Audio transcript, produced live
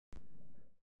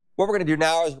What we're going to do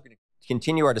now is we're going to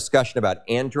continue our discussion about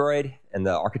Android and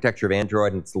the architecture of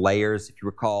Android and its layers. If you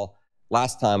recall,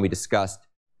 last time we discussed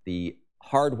the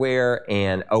hardware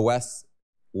and OS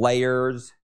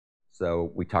layers.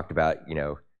 So we talked about,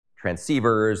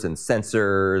 transceivers and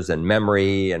sensors and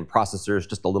memory and processors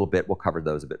just a little bit. We'll cover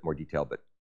those a bit more detail, but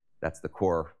that's the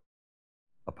core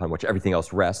upon which everything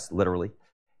else rests, literally.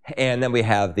 And then we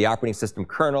have the operating system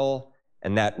kernel,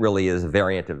 and that really is a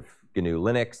variant of GNU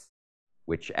Linux,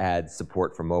 which adds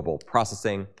support for mobile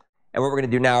processing. And what we're going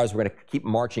to do now is we're going to keep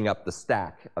marching up the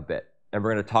stack a bit. And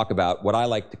we're going to talk about what I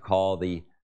like to call the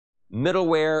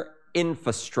middleware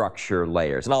infrastructure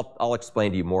layers. And I'll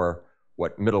explain to you more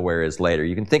what middleware is later.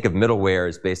 You can think of middleware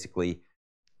as basically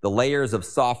the layers of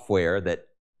software that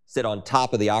sit on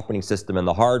top of the operating system and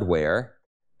the hardware,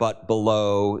 but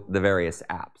below the various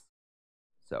apps.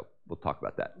 So we'll talk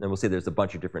about that. And we'll see there's a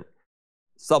bunch of different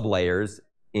sublayers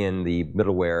in the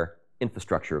middleware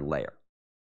infrastructure layer.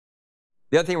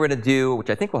 The other thing we're going to do, which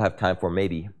I think we'll have time for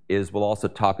maybe, is we'll also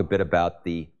talk a bit about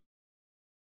the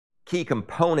key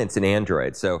components in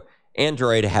Android. So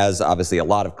Android has obviously a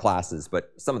lot of classes,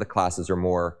 but some of the classes are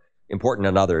more important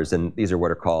than others, and these are what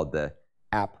are called the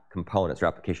app components or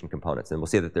application components. And we'll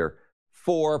see that there are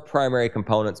 4 primary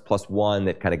components plus one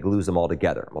that kind of glues them all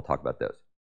together. And we'll talk about those.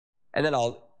 And then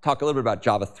I'll talk a little bit about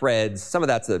Java threads. Some of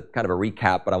that's a kind of a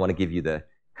recap, but I want to give you the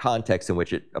context in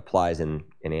which it applies in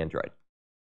Android.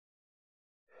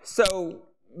 So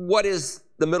what is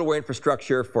the middleware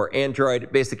infrastructure for Android?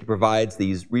 It basically provides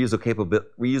these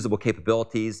reusable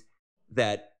capabilities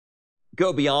that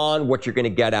go beyond what you're going to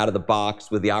get out of the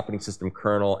box with the operating system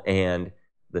kernel and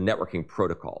the networking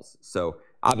protocols. So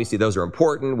obviously those are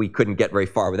important. We couldn't get very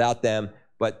far without them,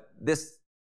 but this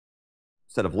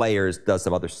set of layers does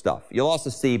some other stuff. You'll also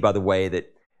see, by the way,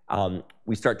 that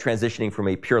we start transitioning from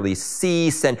a purely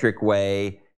C-centric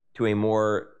way to a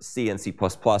more C and C++,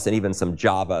 and even some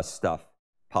Java stuff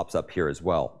pops up here as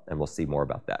well, and we'll see more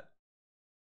about that.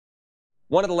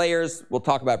 One of the layers we'll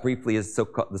talk about briefly is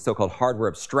the so-called Hardware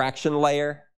Abstraction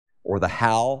Layer, or the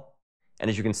HAL. And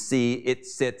as you can see, it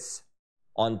sits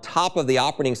on top of the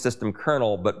operating system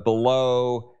kernel, but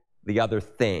below the other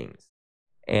things.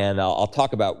 And I'll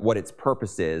talk about what its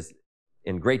purpose is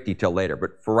in great detail later.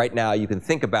 But for right now, you can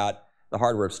think about the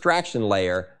Hardware Abstraction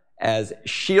Layer as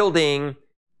shielding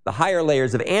the higher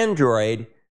layers of Android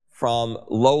from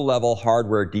low-level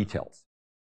hardware details.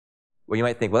 Well, you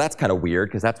might think, well, that's kind of weird,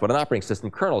 because that's what an operating system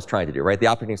kernel is trying to do, right? The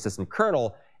operating system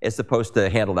kernel is supposed to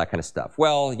handle that kind of stuff.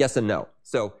 Well, yes and no.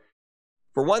 So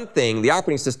for one thing, the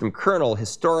operating system kernel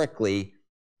historically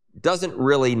doesn't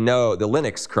really know, the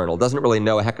Linux kernel doesn't really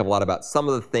know a heck of a lot about some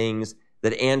of the things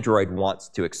that Android wants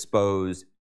to expose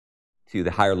to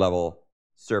the higher level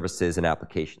services and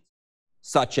applications,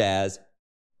 such as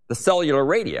the cellular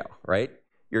radio, right?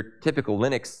 Your typical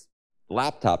Linux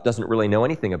laptop doesn't really know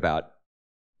anything about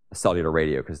a cellular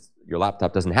radio because your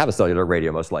laptop doesn't have a cellular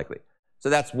radio, most likely. So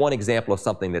that's one example of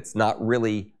something that's not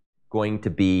really going to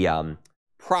be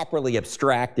properly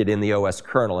abstracted in the OS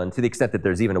kernel. And to the extent that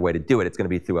there's even a way to do it, it's going to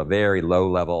be through a very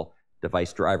low-level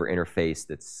device driver interface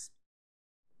that's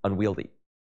unwieldy.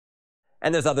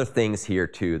 And there's other things here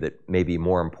too that may be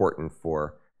more important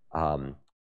for a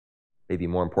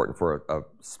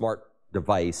smart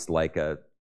device like a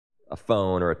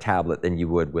phone or a tablet than you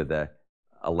would with a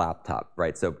laptop,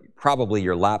 right? So probably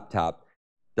your laptop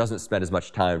doesn't spend as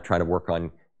much time trying to work on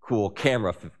cool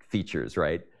camera features,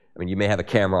 right? I mean, you may have a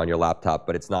camera on your laptop,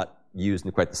 but it's not used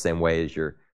in quite the same way as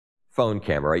your phone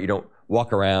camera, right? You don't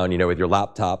walk around, with your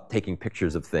laptop taking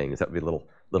pictures of things. That would be a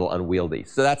little unwieldy.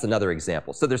 So that's another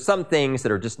example. So there's some things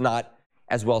that are just not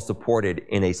as well supported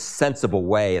in a sensible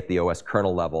way at the OS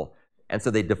kernel level. And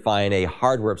so they define a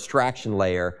hardware abstraction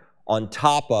layer on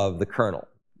top of the kernel,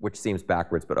 which seems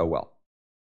backwards, but oh well.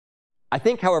 I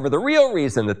think, however, the real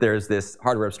reason that there's this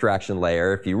hardware abstraction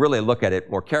layer, if you really look at it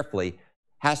more carefully,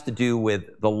 has to do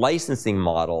with the licensing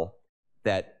model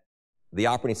that the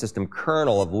operating system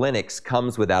kernel of Linux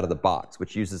comes with out of the box,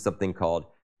 which uses something called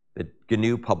the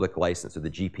GNU Public License, or the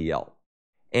GPL.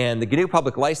 And the GNU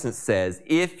Public License says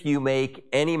if you make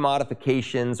any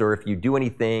modifications or if you do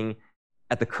anything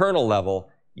at the kernel level,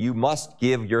 you must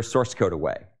give your source code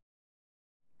away.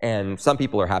 And some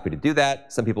people are happy to do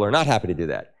that. Some people are not happy to do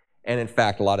that. And in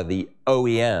fact, a lot of the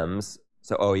OEMs,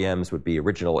 so OEMs would be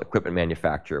original equipment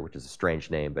manufacturer, which is a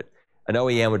strange name, but an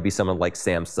OEM would be someone like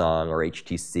Samsung or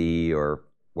HTC or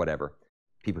whatever,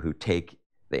 people who take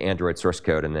the Android source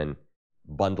code and then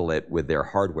bundle it with their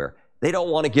hardware. They don't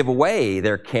want to give away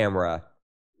their camera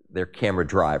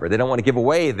driver. They don't want to give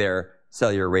away their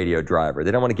cellular radio driver.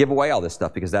 They don't want to give away all this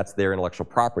stuff because that's their intellectual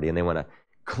property, and they want to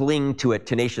cling to it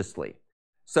tenaciously.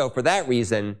 So for that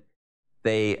reason,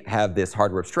 they have this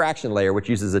hardware abstraction layer, which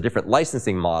uses a different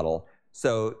licensing model.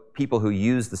 So people who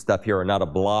use the stuff here are not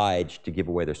obliged to give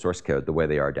away their source code the way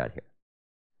they are down here.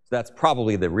 So that's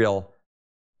probably the real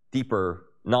deeper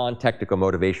non-technical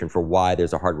motivation for why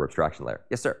there's a hardware abstraction layer.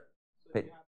 Yes, sir? Hey.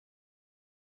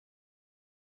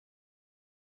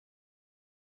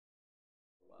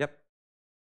 Yep.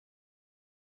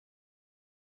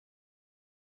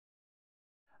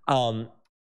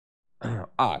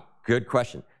 Good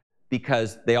question.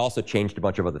 Because they also changed a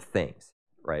bunch of other things,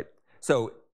 right?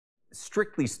 So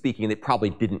strictly speaking, they probably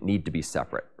didn't need to be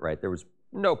separate, right? There was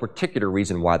no particular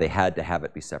reason why they had to have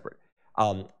it be separate.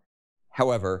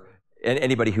 However,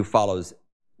 anybody who follows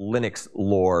Linux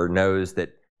lore knows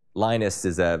that Linus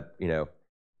is a,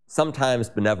 sometimes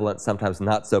benevolent, sometimes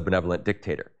not so benevolent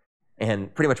dictator.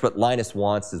 And pretty much what Linus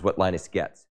wants is what Linus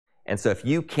gets. And so if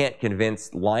you can't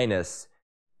convince Linus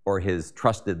or his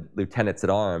trusted lieutenants at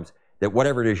arms that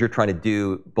whatever it is you're trying to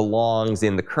do belongs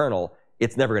in the kernel,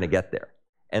 it's never going to get there.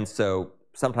 And so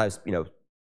sometimes,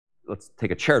 let's take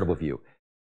a charitable view.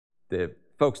 The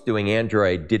folks doing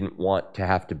Android didn't want to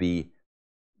have to be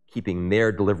keeping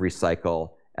their delivery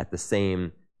cycle at the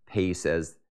same pace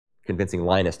as convincing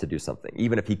Linus to do something,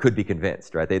 even if he could be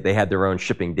convinced, right? They had their own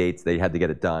shipping dates. They had to get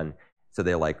it done. So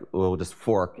they're like, we'll just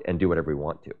fork and do whatever we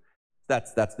want to.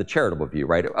 That's the charitable view,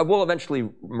 right? We'll eventually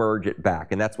merge it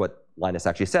back. And that's what Linus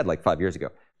actually said like 5 years ago.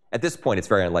 At this point, it's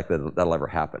very unlikely that that'll ever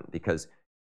happen because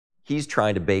he's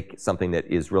trying to bake something that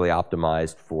is really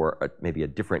optimized for maybe a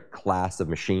different class of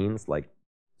machines like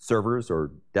servers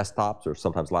or desktops or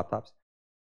sometimes laptops,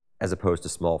 as opposed to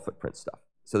small footprint stuff.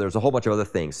 So there's a whole bunch of other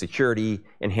things, security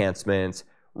enhancements,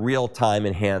 real-time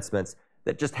enhancements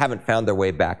that just haven't found their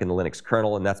way back in the Linux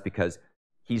kernel, and that's because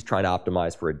he's trying to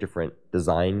optimize for a different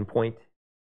design point.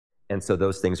 And so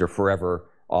those things are forever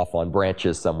off on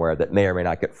branches somewhere that may or may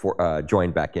not get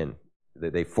joined back in.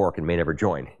 They fork and may never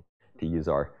join, to use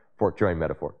our fork-join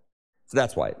metaphor. So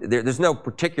that's why. There's no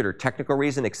particular technical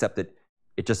reason except that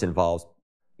it just involves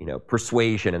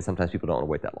persuasion, and sometimes people don't want to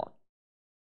wait that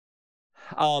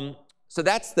long. So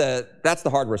that's the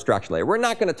hardware abstraction layer. We're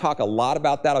not going to talk a lot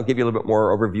about that. I'll give you a little bit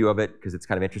more overview of it because it's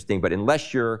kind of interesting. But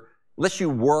unless you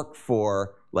work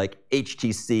for like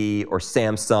HTC or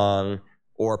Samsung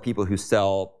or people who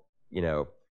sell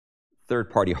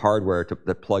third-party hardware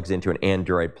that plugs into an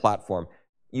Android platform,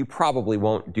 you probably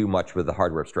won't do much with the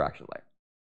hardware abstraction layer.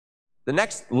 The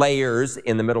next layers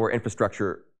in the middleware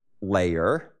infrastructure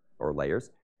layer, or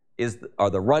layers, are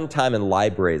the runtime and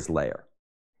libraries layer.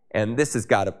 And this has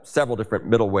got several different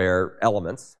middleware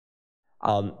elements.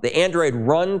 The Android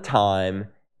runtime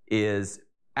is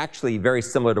actually very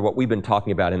similar to what we've been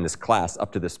talking about in this class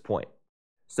up to this point.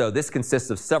 So this consists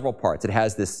of several parts. It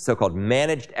has this so-called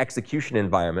managed execution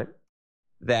environment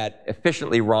that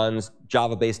efficiently runs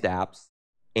Java-based apps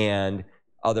and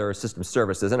other system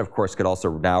services, and of course could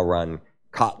also now run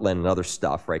Kotlin and other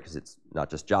stuff, right? Because it's not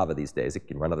just Java these days. It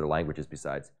can run other languages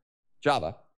besides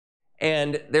Java.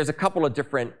 And there's a couple of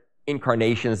different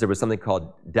incarnations. There was something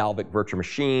called Dalvik Virtual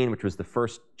Machine, which was the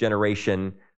first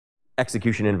generation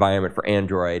execution environment for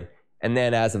Android. And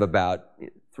then as of about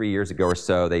 3 years ago or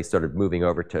so, they started moving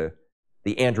over to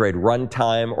the Android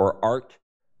Runtime, or ART.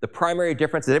 The primary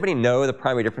difference, does anybody know the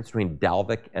primary difference between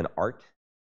Dalvik and ART?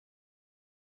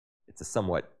 It's a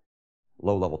somewhat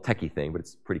low-level techie thing, but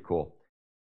it's pretty cool.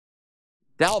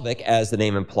 Dalvik, as the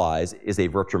name implies, is a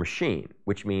virtual machine,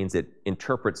 which means it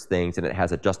interprets things and it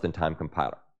has a just-in-time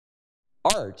compiler.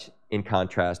 ART, in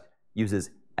contrast, uses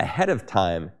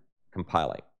ahead-of-time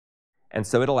compiling. And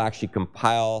so it'll actually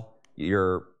compile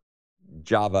your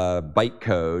Java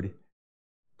bytecode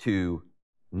to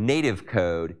native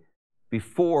code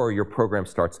before your program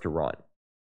starts to run.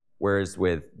 Whereas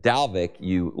with Dalvik,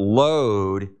 you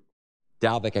load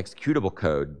Dalvik executable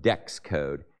code, DEX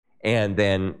code, and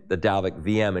then the Dalvik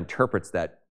VM interprets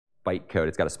that bytecode.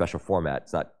 It's got a special format.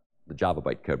 It's not the Java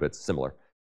bytecode, but it's similar.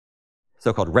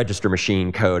 So-called register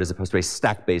machine code as opposed to a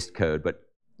stack-based code, but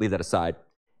leave that aside.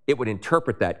 It would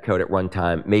interpret that code at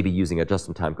runtime, maybe using a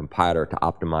just-in-time compiler to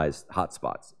optimize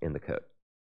hotspots in the code.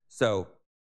 So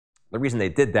the reason they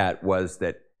did that was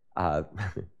that,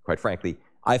 quite frankly,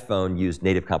 iPhone used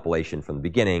native compilation from the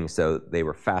beginning, so they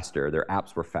were faster. Their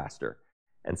apps were faster.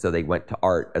 And so they went to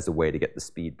ART as a way to get the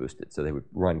speed boosted, so they would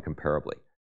run comparably.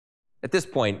 At this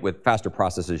point, with faster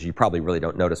processors, you probably really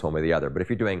don't notice one way or the other. But if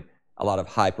you're doing a lot of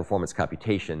high-performance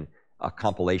computation, a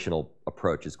compilational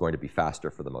approach is going to be faster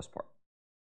for the most part.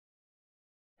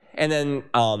 And then,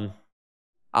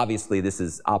 obviously, this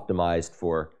is optimized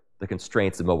for the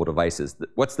constraints of mobile devices.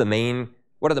 What are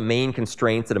the main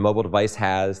constraints that a mobile device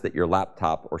has that your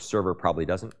laptop or server probably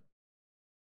doesn't?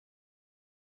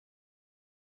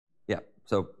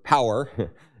 So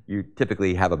power, you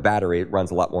typically have a battery. It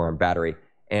runs a lot more on battery.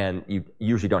 And you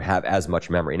usually don't have as much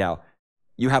memory. Now,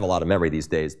 you have a lot of memory these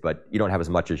days, but you don't have as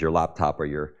much as your laptop or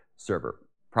your server,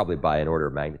 probably by an order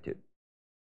of magnitude.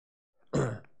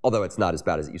 Although it's not as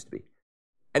bad as it used to be.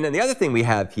 And then the other thing we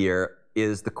have here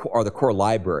is the core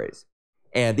libraries.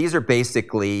 And these are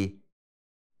basically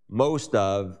most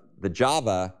of the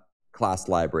Java class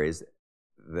libraries.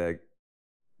 The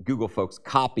Google folks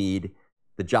copied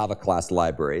the Java class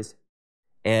libraries.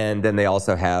 And then they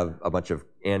also have a bunch of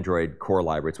Android core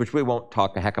libraries, which we won't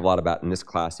talk a heck of a lot about in this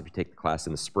class. If you take the class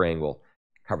in the spring, we'll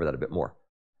cover that a bit more.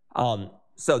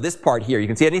 So this part here, you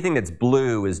can see anything that's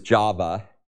blue is Java.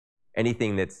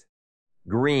 Anything that's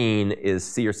green is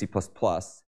C or C++.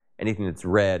 Anything that's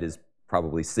red is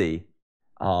probably C.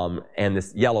 And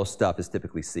this yellow stuff is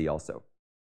typically C also.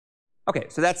 OK,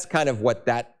 so that's kind of what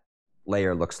that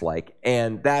layer looks like.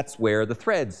 And that's where the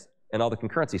threads and all the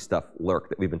concurrency stuff lurk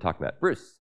that we've been talking about.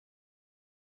 Bruce?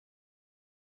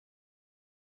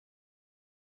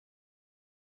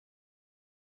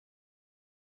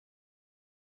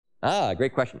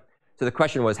 Great question. So the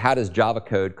question was, how does Java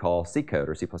code call C code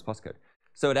or C++ code?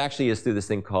 So it actually is through this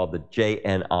thing called the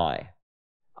JNI.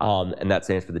 And that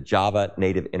stands for the Java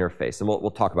Native Interface. And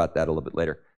we'll talk about that a little bit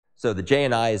later. So the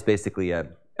JNI is basically a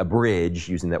bridge,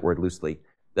 using that word loosely,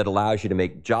 that allows you to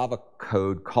make Java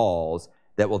code calls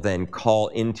that will then call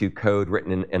into code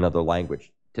written in another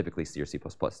language, typically C or C++,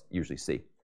 usually C.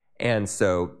 And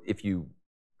so if you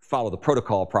follow the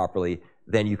protocol properly,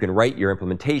 then you can write your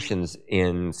implementations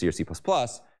in C or C++,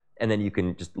 and then you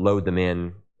can just load them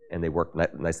in, and they work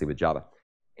nicely with Java.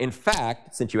 In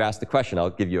fact, since you asked the question, I'll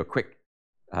give you a quick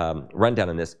rundown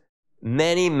on this.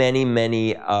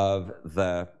 Many of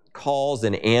the calls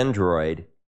in Android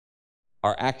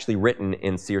are actually written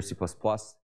in C or C++,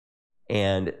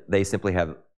 and they simply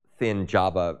have thin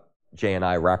Java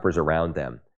JNI wrappers around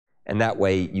them. And that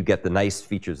way, you get the nice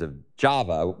features of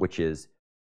Java, which is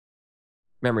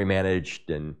memory managed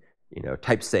and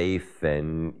type safe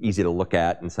and easy to look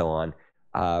at and so on,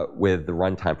 with the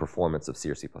runtime performance of C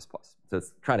or C++. So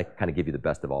it's trying to kind of give you the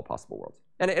best of all possible worlds.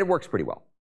 And it works pretty well.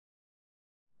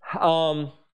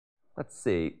 Let's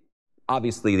see.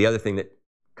 Obviously, the other thing that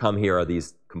come here are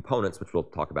these components, which we'll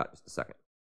talk about in just a second.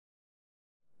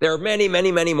 There are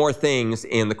many more things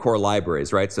in the core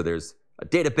libraries, right? So there's a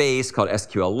database called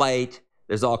SQLite.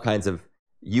 There's all kinds of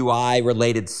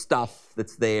UI-related stuff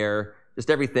that's there. Just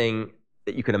everything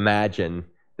that you can imagine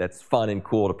that's fun and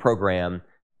cool to program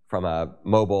from a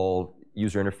mobile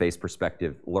user interface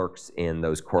perspective lurks in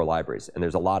those core libraries, and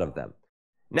there's a lot of them.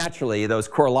 Naturally, those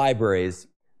core libraries,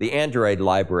 the Android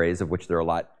libraries, of which there are a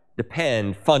lot,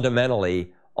 depend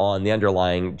fundamentally on the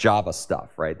underlying Java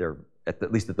stuff, right? They're,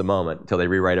 at least at the moment, until they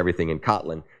rewrite everything in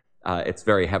Kotlin, it's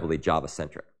very heavily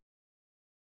Java-centric.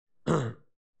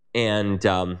 And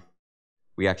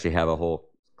we actually have a whole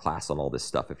class on all this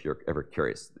stuff if you're ever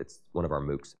curious. It's one of our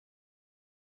MOOCs.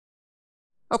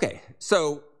 OK,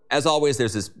 so as always,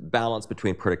 there's this balance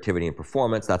between productivity and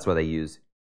performance. That's why they use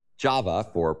Java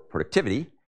for productivity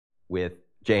with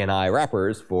JNI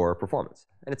wrappers for performance.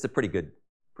 And it's a pretty good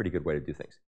way to do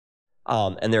things.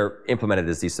 And they're implemented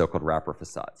as these so-called wrapper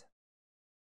facades.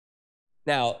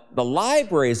 Now, the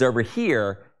libraries over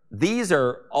here, these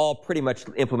are all pretty much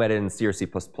implemented in C or C++.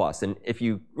 And if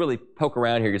you really poke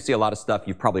around here, you see a lot of stuff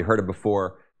you've probably heard of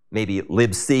before. Maybe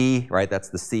libc, right? That's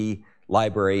the C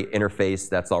library interface.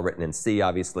 That's all written in C,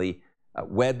 obviously.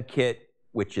 WebKit,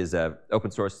 which is an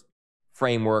open source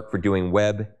framework for doing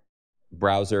web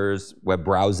browsers, web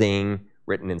browsing,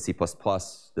 written in C++,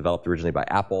 developed originally by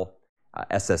Apple.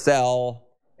 SSL,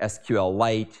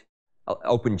 SQLite,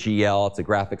 OpenGL, it's a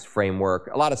graphics framework.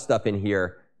 A lot of stuff in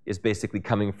here is basically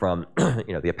coming from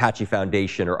the Apache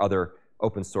Foundation or other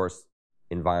open source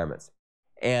environments.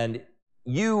 And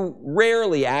you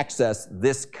rarely access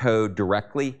this code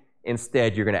directly.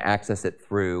 Instead, you're going to access it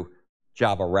through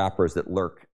Java wrappers that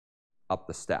lurk up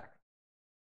the stack.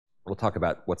 We'll talk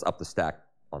about what's up the stack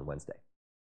on Wednesday.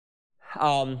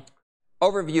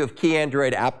 Overview of key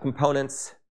Android app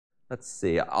components. Let's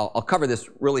see. I'll cover this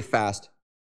really fast.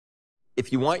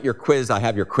 If you want your quiz, I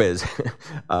have your quiz.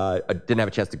 I didn't have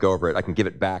a chance to go over it. I can give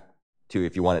it back to you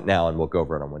if you want it now, and we'll go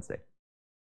over it on Wednesday.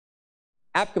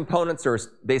 App components are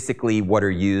basically what are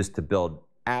used to build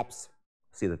apps.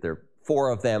 See that there are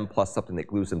 4 of them, plus something that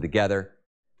glues them together.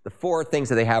 The 4 things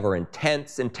that they have are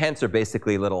intents. Intents are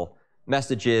basically little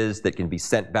messages that can be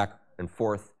sent back and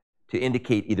forth to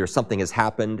indicate either something has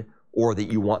happened or that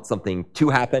you want something to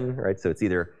happen, right? So it's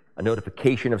either a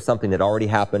notification of something that already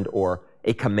happened or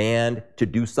a command to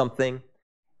do something.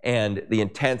 And the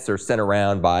intents are sent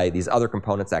around by these other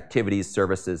components, activities,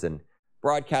 services, and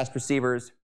broadcast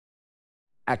receivers.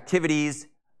 Activities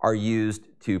are used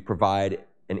to provide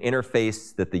an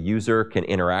interface that the user can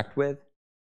interact with.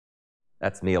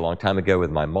 That's me a long time ago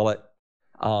with my mullet.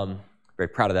 Very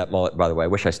proud of that mullet, by the way. I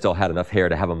wish I still had enough hair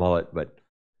to have a mullet, but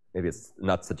maybe it's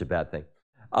not such a bad thing.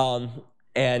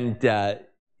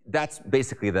 That's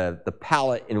basically the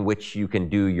palette in which you can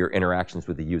do your interactions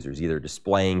with the users, either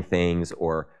displaying things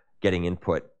or getting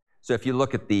input. So if you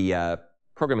look at the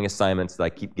programming assignments that I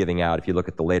keep giving out, if you look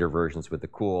at the later versions with the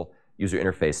cool user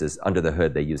interfaces, under the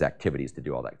hood they use activities to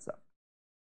do all that stuff.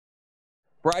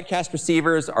 Broadcast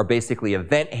receivers are basically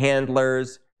event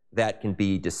handlers that can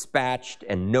be dispatched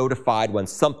and notified when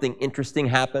something interesting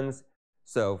happens.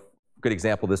 So a good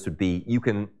example of this would be you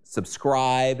can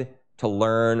subscribe to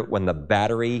learn when the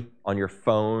battery on your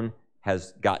phone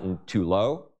has gotten too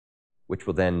low, which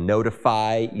will then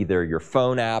notify either your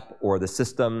phone app or the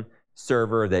system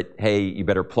server that, hey, you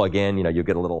better plug in. You know, you'll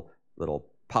get a little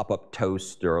pop-up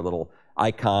toast or a little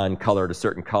icon colored a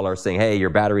certain color saying, hey,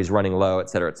 your battery's running low, et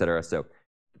cetera, et cetera. So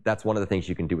that's one of the things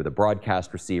you can do with a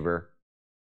broadcast receiver.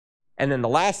 And then the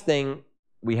last thing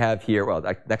we have here, well,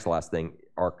 next to last thing,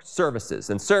 are services.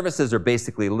 And services are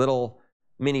basically little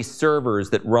mini servers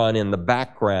that run in the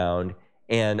background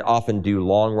and often do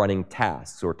long-running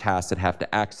tasks or tasks that have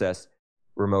to access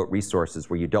remote resources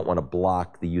where you don't want to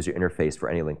block the user interface for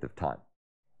any length of time.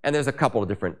 And there's a couple of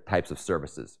different types of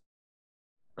services.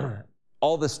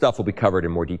 All this stuff will be covered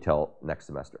in more detail next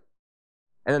semester.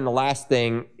 And then the last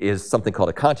thing is something called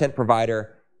a content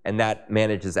provider, and that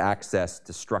manages access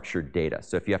to structured data.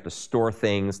 So if you have to store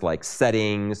things like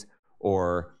settings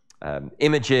or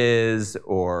images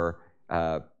or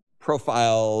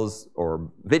profiles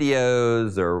or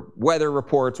videos or weather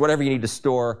reports, whatever you need to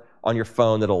store on your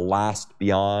phone that'll last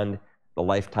beyond the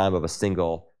lifetime of a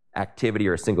single activity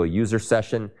or a single user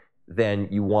session, then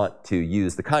you want to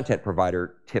use the content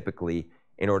provider typically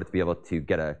in order to be able to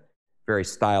get a very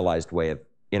stylized way of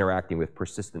interacting with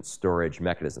persistent storage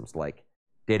mechanisms like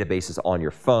databases on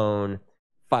your phone,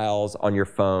 files on your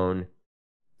phone,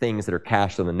 things that are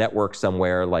cached on the network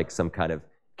somewhere like some kind of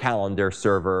calendar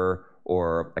server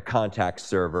or a contact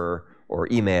server or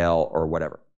email or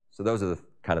whatever. So those are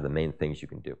kind of the main things you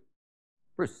can do.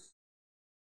 Bruce.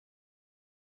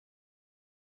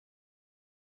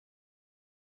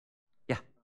 Yeah.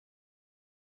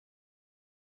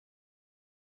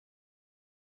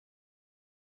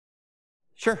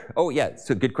 Sure. Oh, yeah.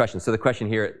 So good question. So the question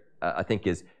here, I think,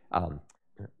 is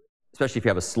especially if you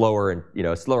have a slower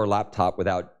laptop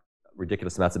without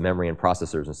ridiculous amounts of memory and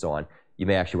processors and so on, you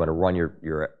may actually want to run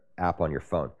your app on your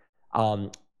phone.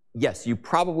 Yes, you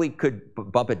probably could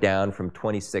bump it down from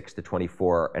 26 to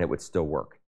 24 and it would still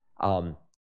work. I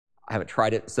haven't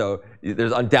tried it, so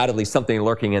there's undoubtedly something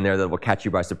lurking in there that will catch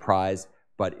you by surprise,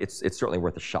 but it's certainly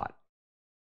worth a shot.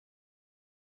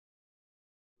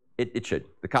 It should.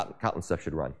 The Kotlin stuff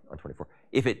should run on 24.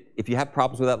 If you have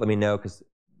problems with that, let me know, because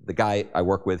the guy I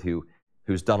work with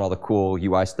who's done all the cool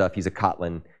UI stuff, he's a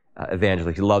Kotlin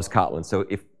evangelist. He loves Kotlin. So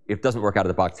if it doesn't work out of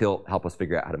the box, he'll help us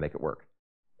figure out how to make it work.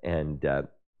 And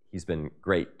he's been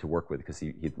great to work with because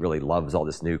he really loves all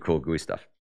this new cool GUI stuff.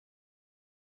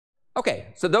 Okay,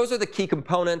 so those are the key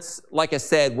components. Like I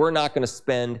said, we're not going to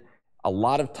spend a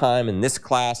lot of time in this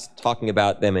class talking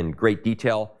about them in great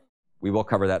detail. We will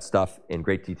cover that stuff in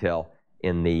great detail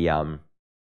in the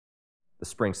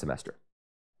spring semester.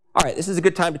 All right, this is a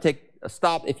good time to take a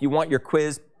stop. If you want your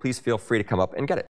quiz, please feel free to come up and get it.